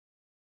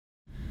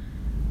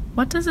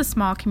What does a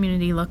small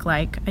community look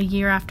like a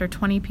year after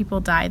 20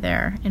 people die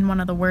there in one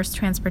of the worst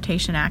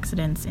transportation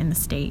accidents in the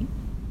state?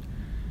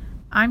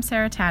 I'm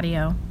Sarah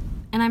Taddeo.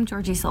 And I'm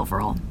Georgie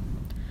Silvarole.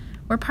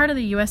 We're part of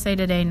the USA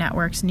Today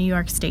Network's New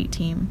York State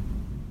team.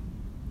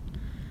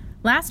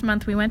 Last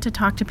month, we went to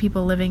talk to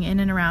people living in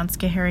and around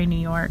Schoharie, New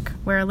York,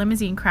 where a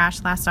limousine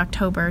crash last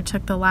October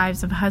took the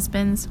lives of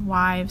husbands,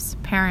 wives,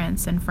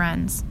 parents, and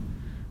friends.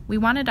 We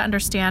wanted to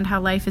understand how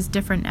life is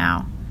different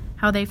now,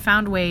 how they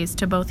found ways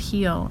to both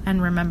heal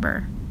and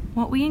remember.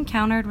 What we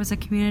encountered was a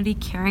community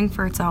caring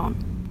for its own.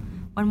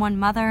 When one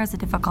mother has a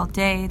difficult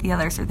day, the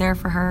others are there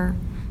for her.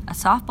 A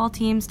softball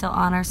team still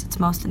honors its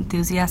most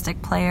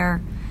enthusiastic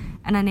player,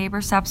 and a neighbor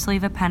stops to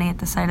leave a penny at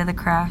the site of the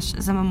crash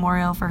as a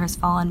memorial for his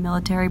fallen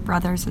military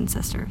brothers and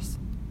sisters.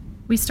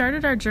 We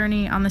started our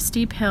journey on the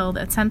steep hill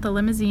that sent the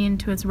limousine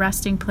to its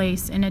resting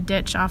place in a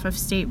ditch off of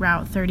State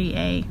Route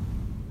 30A.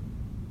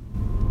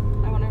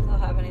 I wonder if they'll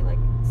have any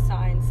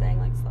signs saying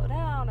slow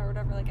down or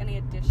whatever, any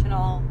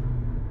additional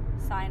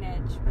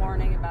signage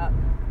warning about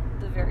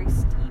the very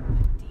steep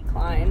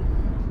decline.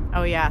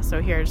 Oh yeah,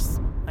 so here's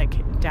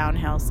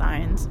downhill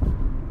signs.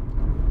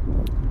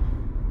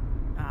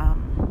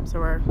 So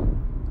we're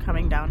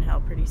coming downhill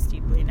pretty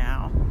steeply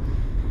now.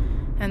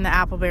 And the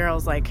apple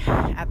barrel's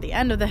at the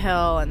end of the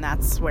hill, and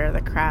that's where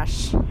the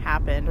crash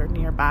happened or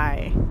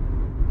nearby.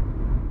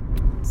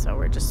 So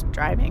we're just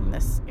driving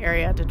this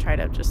area to try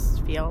to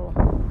just feel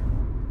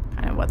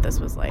kind of what this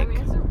was like. I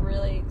mean, it's a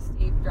really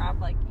steep drop.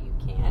 You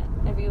can't,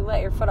 if you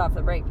let your foot off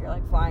the brake, you're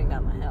flying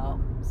down the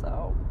hill.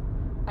 So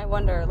I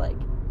wonder,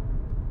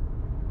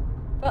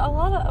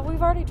 but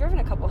we've already driven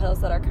a couple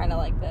hills that are kind of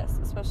like this,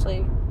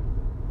 especially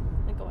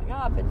going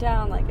up and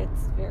down.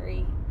 It's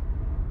very,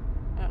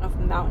 I don't know if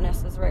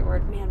mountainous is the right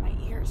word. Man, my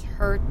ears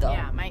hurt though.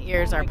 Yeah, my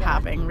ears are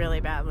popping really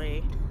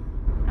badly.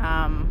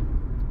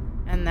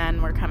 And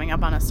then we're coming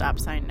up on a stop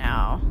sign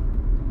now.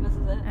 This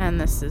is it? And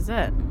this is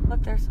it.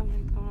 Look, there's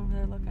somebody going over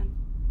there looking.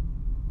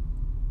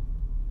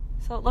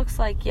 So it looks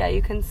like,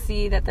 you can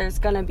see that there's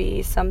going to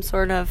be some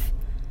sort of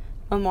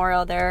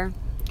memorial there.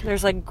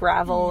 There's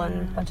gravel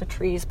and a bunch of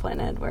trees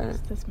planted where...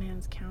 This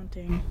man's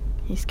counting.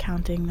 He's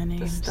counting the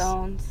names. The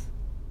stones.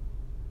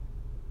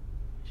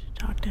 We should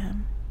talk to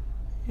him.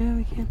 Yeah,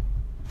 we can.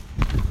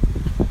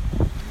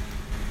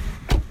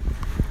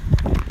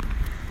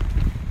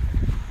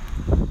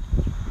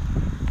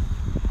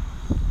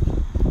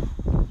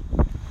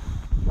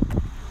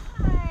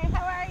 Hi,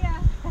 how are you?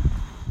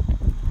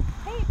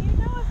 Hey, do you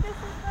know if this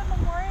is the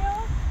memorial?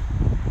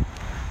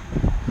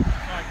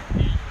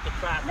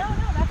 No,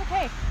 that's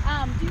okay.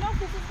 Do you know if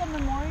this is the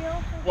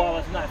memorial? Well,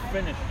 it's not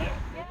finished yet.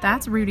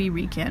 That's Rudy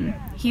Rican.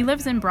 He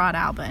lives in Broad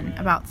Alban,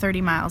 about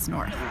 30 miles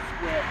north.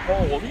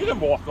 Hole. You can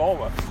walk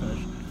over.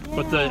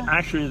 But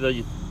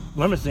the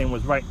limousine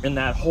was right in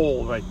that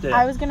hole right there.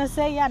 I was gonna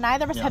say,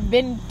 neither of us had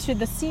been to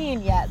the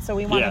scene yet, so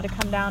we wanted to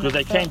come down. So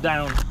they came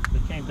down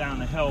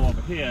the hill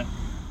over here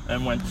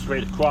and went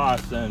straight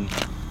across and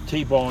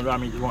T-boned. I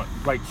mean, went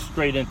right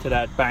straight into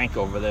that bank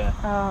over there.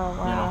 Oh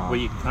wow! Where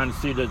you can kind of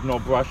see there's no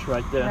brush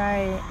right there.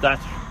 Right.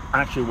 That's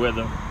actually where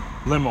the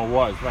limo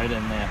was, right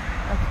in there.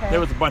 Okay. There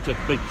was a bunch of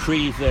big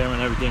trees there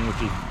and everything,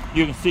 which is,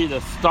 you can see the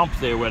stumps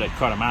there where they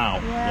cut them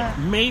out. Yeah.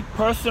 Me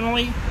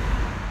personally,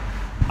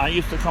 I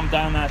used to come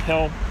down that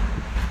hill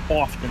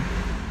often.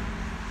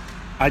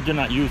 I do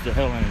not use the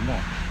hill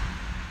anymore.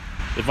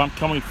 If I'm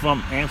coming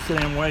from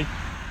Amsterdam way,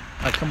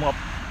 I come up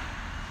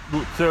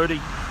Route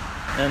 30,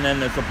 and then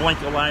there's a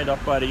blinker light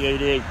up by the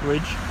 88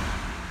 bridge.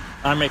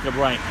 I make a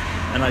right,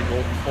 and I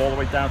go all the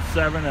way down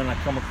 7, and I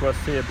come across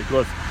here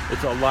because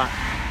it's a lot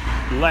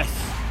less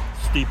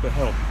steeper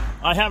hill.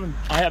 I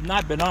have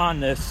not been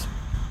on this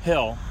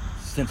hill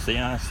since the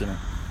accident.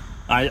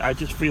 I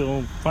just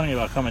feel funny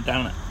about coming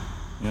down it,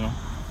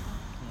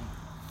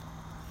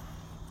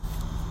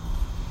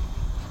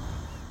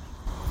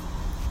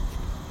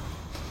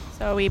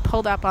 So we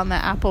pulled up on the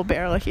apple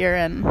barrel here,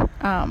 and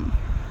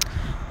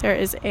there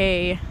is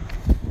a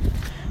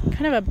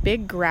kind of a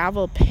big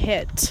gravel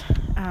pit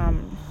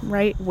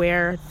right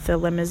where the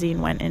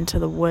limousine went into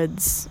the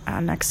woods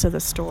next to the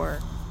store.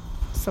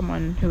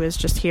 Someone who is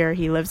just here,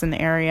 he lives in the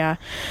area,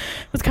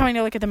 was coming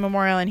to look at the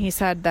memorial, and he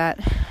said that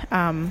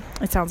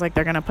it sounds like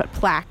they're going to put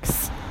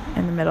plaques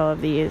in the middle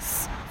of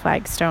these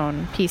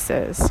flagstone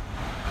pieces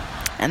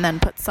and then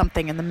put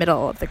something in the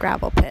middle of the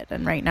gravel pit.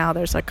 And right now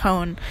there's a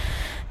cone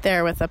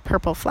there with a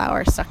purple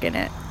flower stuck in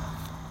it.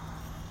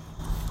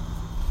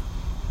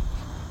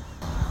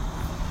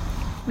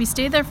 We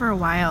stayed there for a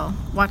while,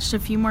 watched a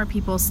few more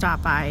people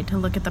stop by to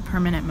look at the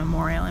permanent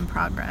memorial in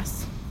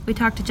progress. We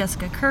talked to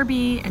Jessica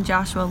Kirby and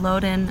Joshua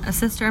Loden, a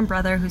sister and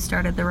brother who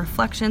started the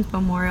Reflections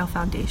Memorial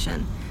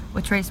Foundation,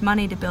 which raised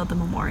money to build the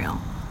memorial.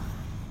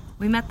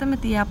 We met them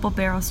at the Apple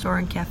Barrel store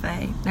and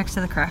cafe next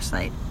to the crash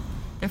site.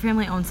 Their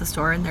family owns the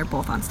store and they're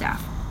both on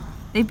staff.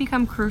 They've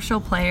become crucial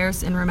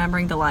players in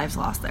remembering the lives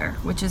lost there,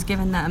 which has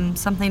given them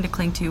something to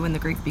cling to when the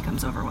grief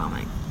becomes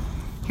overwhelming.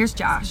 Here's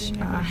Josh.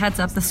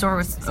 Heads up, the store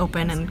was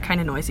open and kind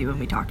of noisy when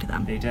we talked to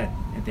them. They did.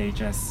 They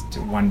just,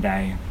 one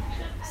day,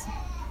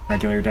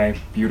 regular day,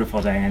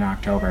 beautiful day in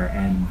October,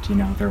 and,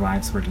 their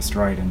lives were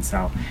destroyed. And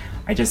so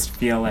I just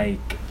feel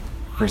like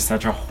for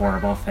such a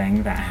horrible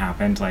thing that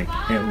happened, like,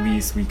 at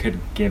least we could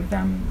give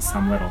them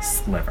some little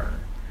sliver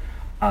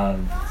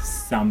of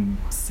some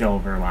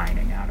silver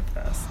lining out of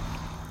this.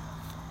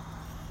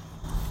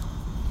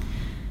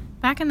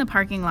 Back in the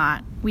parking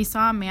lot, we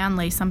saw a man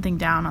lay something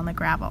down on the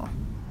gravel.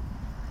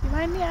 Do you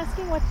mind me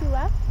asking what you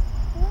left?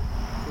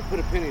 We put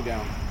a penny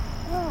down.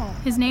 Oh.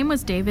 His name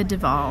was David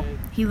Duvall.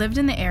 He lived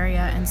in the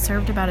area and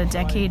served about a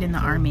decade in the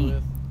Army.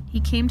 He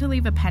came to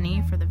leave a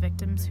penny for the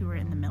victims who were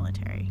in the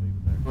military.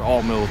 We're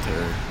all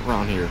military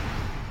around here.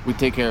 We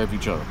take care of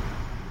each other.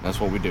 That's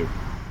what we do.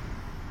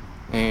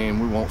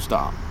 And we won't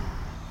stop.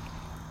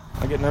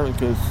 I get nervous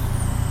because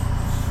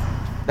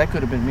that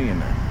could have been me in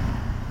there.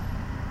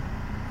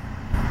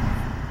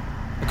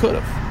 I could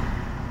have.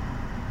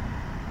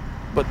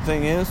 But the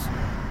thing is,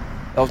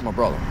 that was my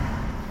brother.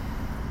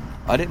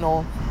 I didn't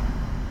know him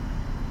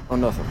or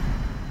nothing.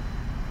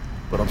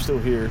 But I'm still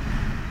here,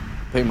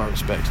 pay my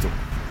respects to him.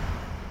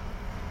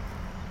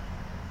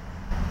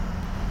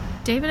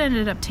 David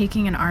ended up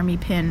taking an army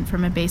pin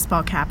from a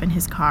baseball cap in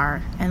his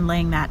car and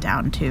laying that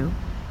down too.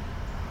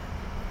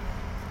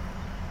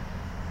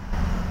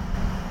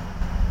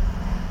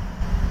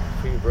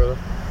 See you, brother.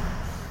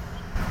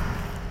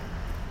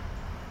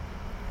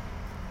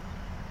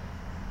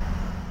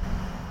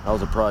 That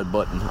was a pride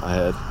button I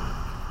had.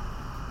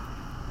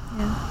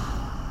 Yeah.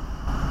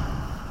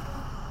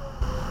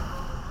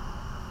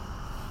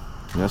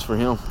 And that's for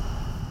him.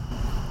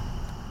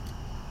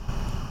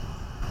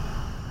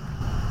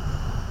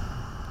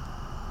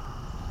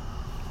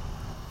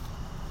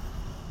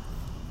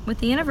 With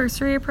the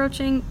anniversary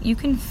approaching, you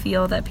can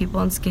feel that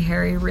people in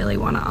Schoharie really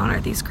want to honor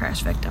these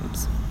crash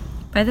victims.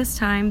 By this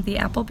time, the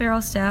Apple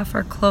Barrel staff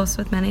are close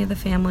with many of the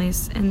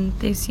families, and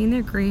they've seen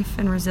their grief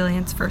and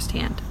resilience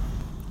firsthand.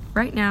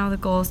 Right now, the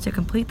goal is to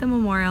complete the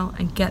memorial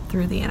and get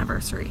through the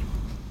anniversary.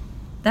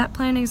 That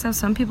planning is how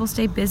some people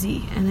stay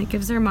busy, and it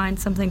gives their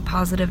minds something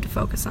positive to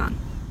focus on.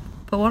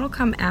 But what'll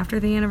come after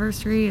the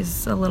anniversary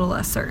is a little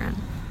less certain.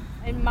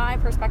 In my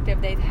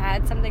perspective, they've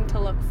had something to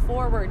look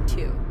forward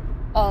to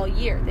all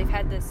year. They've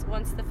had this,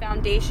 once the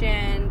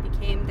foundation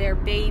became their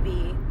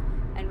baby,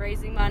 and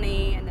raising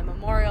money and the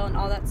memorial and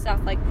all that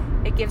stuff, like,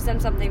 it gives them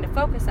something to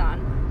focus on.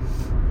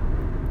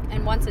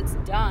 And once it's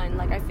done,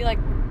 like, I feel like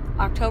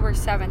October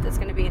 7th is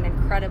going to be an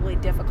incredibly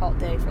difficult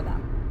day for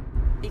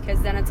them,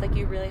 because then it's like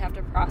you really have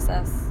to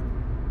process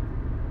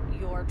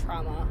your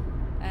trauma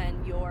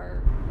and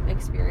your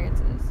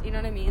experiences. You know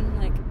what I mean?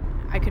 Like,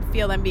 I could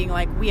feel them being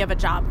like, we have a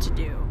job to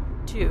do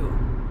too.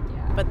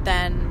 yeah. But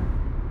then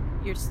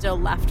you're still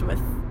left with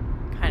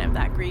kind of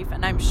that grief.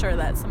 And I'm sure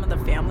that some of the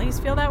families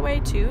feel that way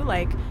too.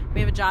 Like,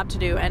 we have a job to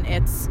do, and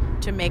it's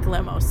to make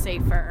limos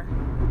safer.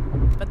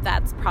 But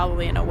that's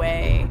probably in a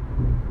way,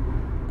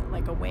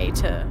 like a way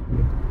to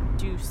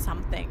do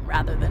something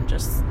rather than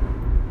just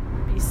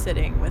be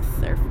sitting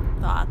with their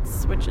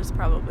thoughts, which is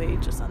probably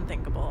just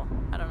unthinkable.